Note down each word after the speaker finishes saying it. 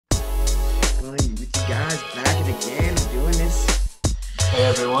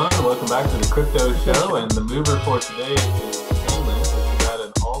everyone. Welcome back to the Crypto Show. And the mover for today is Chainlink, which is at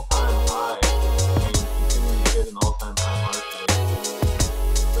an all-time high and continuing to hit an all-time high mark today.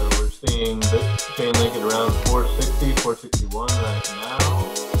 So we're seeing this Chainlink at around 460, 461 right now.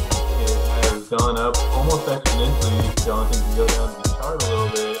 It has gone up almost exponentially. Jonathan, can go down to the chart a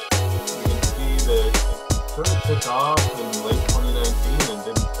little bit. You can see that it sort of took off in late 2019 and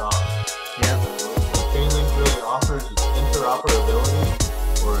didn't stop. Yeah. What Chainlink really offers is interoperability,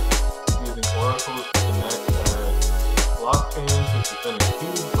 or using oracles to connect blockchains, which has been a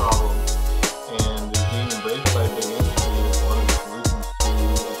huge problem and is being embraced by big industry as one of the solutions to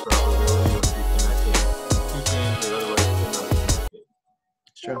interoperability, or to connecting two chains that otherwise cannot communicate.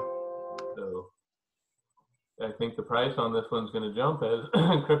 Sure. So I think the price on this one's going to jump as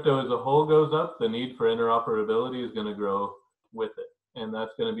crypto as a whole goes up. The need for interoperability is going to grow with it, and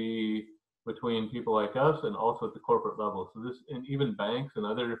that's going to be between people like us and also at the corporate level. So this, and even banks and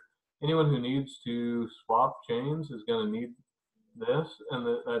anyone who needs to swap chains is going to need this, and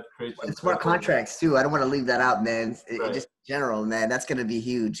that creates Smart contracts too. I don't want to leave that out, man. Right. Just in general, man, that's going to be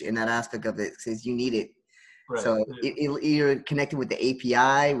huge in that aspect of it, because you need it. Right. So you're connected with the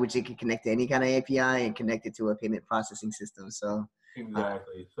API, which it can connect to any kind of API and connect it to a payment processing system. So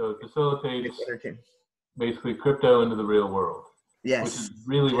exactly. So it facilitates it's basically crypto into the real world. yes. Which is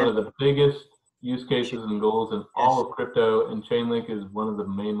really one of the biggest use cases and goals in all of crypto, and Chainlink is one of the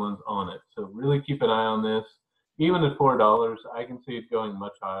main ones on it. So really keep an eye on this. Even at $4, I can see it going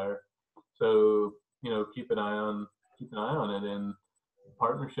much higher. So keep an eye on it. And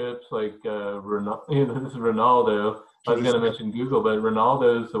partnerships like this is Ronaldo. I was going to mention Google, but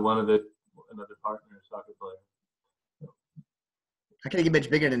Ronaldo is another partner, soccer player. How can it get much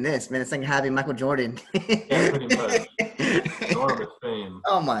bigger than this, man? It's like having Michael Jordan. Yeah, pretty much. Enormous fame.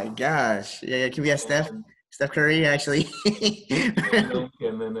 Oh my gosh. Yeah. Can we have Steph Curry actually?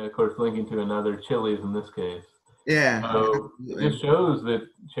 And then of course linking to another Chili's in this case. Yeah. So it just shows that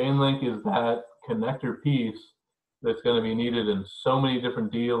Chainlink is that connector piece that's going to be needed in so many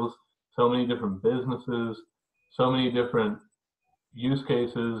different deals, so many different businesses, so many different use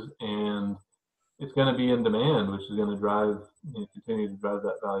cases, and it's going to be in demand, which is going to continue to drive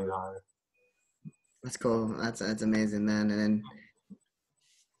that value higher. That's cool. That's amazing, man. And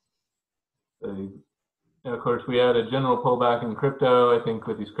then, of course, we had a general pullback in crypto, I think,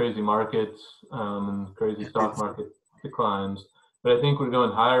 with these crazy markets and crazy stock market declines. But I think we're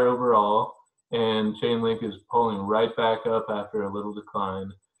going higher overall, and Chainlink is pulling right back up after a little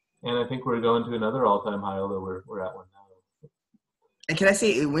decline. And I think we're going to another all-time high, although we're at one now. And can I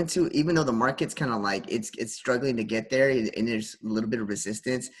say it went to, even though the market's kind of like it's struggling to get there and there's a little bit of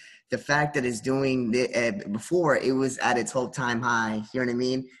resistance, the fact that it's doing before it was at its all-time high, you know what I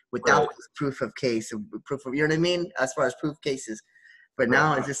mean? Without proof of case, proof of, you know what I mean? As far as proof cases. But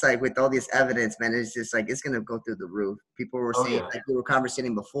now it's just like with all this evidence, man, it's just like it's going to go through the roof. People were saying, like we were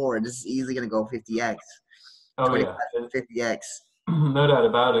conversating before, this is easily going to go 50x. Oh, yeah. 50x. No doubt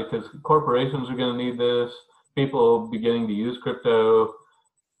about it, because corporations are going to need this. People beginning to use crypto,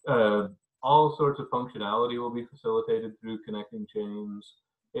 all sorts of functionality will be facilitated through connecting chains.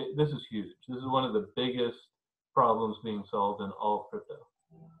 This is huge. This is one of the biggest problems being solved in all of crypto.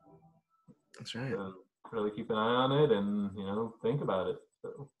 That's right. So really keep an eye on it and, think about it.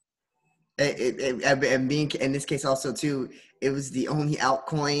 So. And being in this case also too, it was the only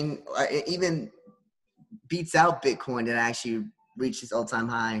altcoin, it even beats out Bitcoin that actually reached its all-time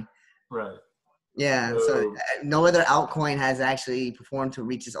high. Right. Yeah, so no other altcoin has actually performed to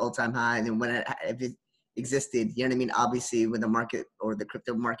reach its all-time high. And then if it existed, you know what I mean? Obviously, when the market or the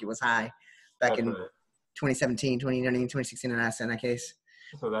crypto market was high back in 2017, 2019, 2016, in that case.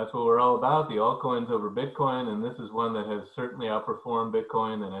 So that's what we're all about, the altcoins over Bitcoin. And this is one that has certainly outperformed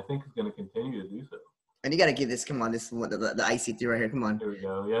Bitcoin, and I think is going to continue to do so. And you got to give this, come on, this is what the IC3 right here, come on. There we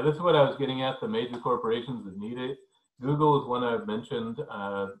go. Yeah, this is what I was getting at, the major corporations that need it. Google is one I've mentioned.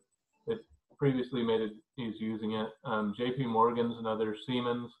 It previously is using it. JP Morgan's another,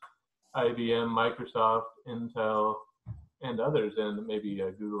 Siemens, IBM, Microsoft, Intel, and others, and maybe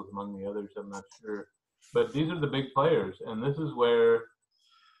Google's among the others, I'm not sure. But these are the big players, and this is where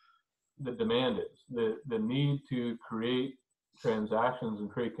the demand is. The need to create transactions and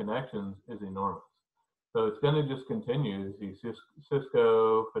create connections is enormous. So it's going to just continue. You see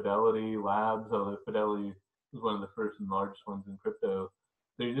Cisco, Fidelity, Labs, although Fidelity is one of the first and largest ones in crypto.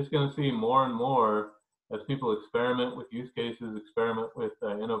 So you're just going to see more and more as people experiment with use cases, experiment with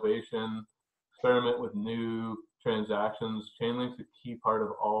innovation, experiment with new transactions. Chainlink's a key part of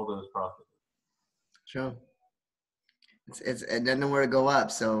all those processes. Sure. It's and then nowhere to go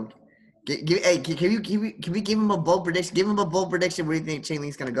up. So Hey, can we give him a bold prediction? Give him a bold prediction. Where do you think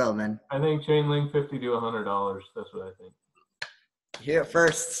Chainlink's gonna go, man? I think Chainlink $50 to $100. That's what I think. Here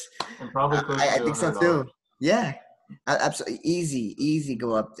first. And probably closer I to think so $100. too. Yeah, absolutely easy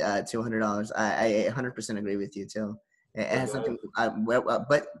go up to $100. I 100% agree with you too. It So has guys, something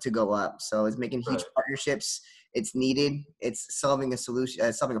but to go up. So it's making huge right. partnerships. It's needed. It's solving a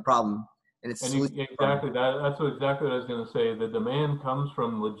solution, solving a problem, and it's a And solution. exactly that's exactly what I was going to say. The demand comes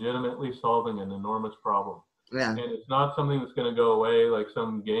from legitimately solving an enormous problem. Yeah, And it's not something that's going to go away like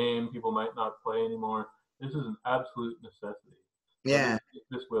some game people might not play anymore. This is an absolute necessity. So yeah.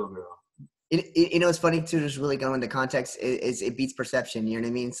 this will grow. You know, it's funny too. Just really go into context. Is it beats perception? You know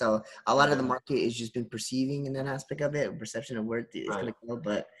what I mean? So a lot of the Yeah, market has just been perceiving in that aspect of it. Perception of where it's right. going to go,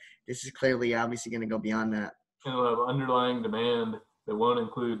 but this is clearly, obviously, going to go beyond that. And it'll have underlying demand that won't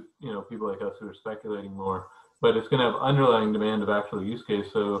include, people like us who are speculating more, but it's going to have underlying demand of actual use case.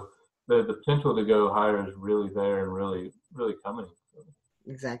 So the potential to go higher is really there and really, really coming.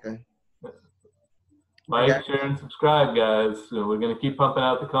 Exactly. Yeah. I got Like, share, and subscribe, guys. So we're going to keep pumping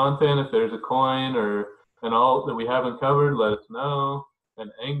out the content. If there's a coin or an alt that we haven't covered, let us know.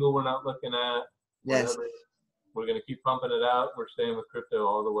 An angle we're not looking at, yes. whatever. We're going to keep pumping it out. We're staying with crypto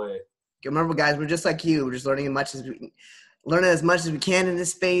all the way. Remember, guys, we're just like you. We're just learning as much as we can in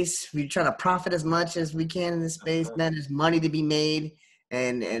this space. We try to profit as much as we can in this space. Right. Man, there's money to be made,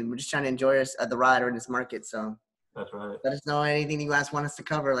 and we're just trying to enjoy us the ride or in this market. So That's right. let us know anything you guys want us to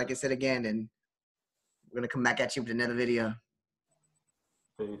cover. Like I said again, and we're gonna come back at you with another video.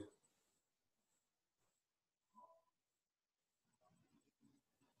 Peace.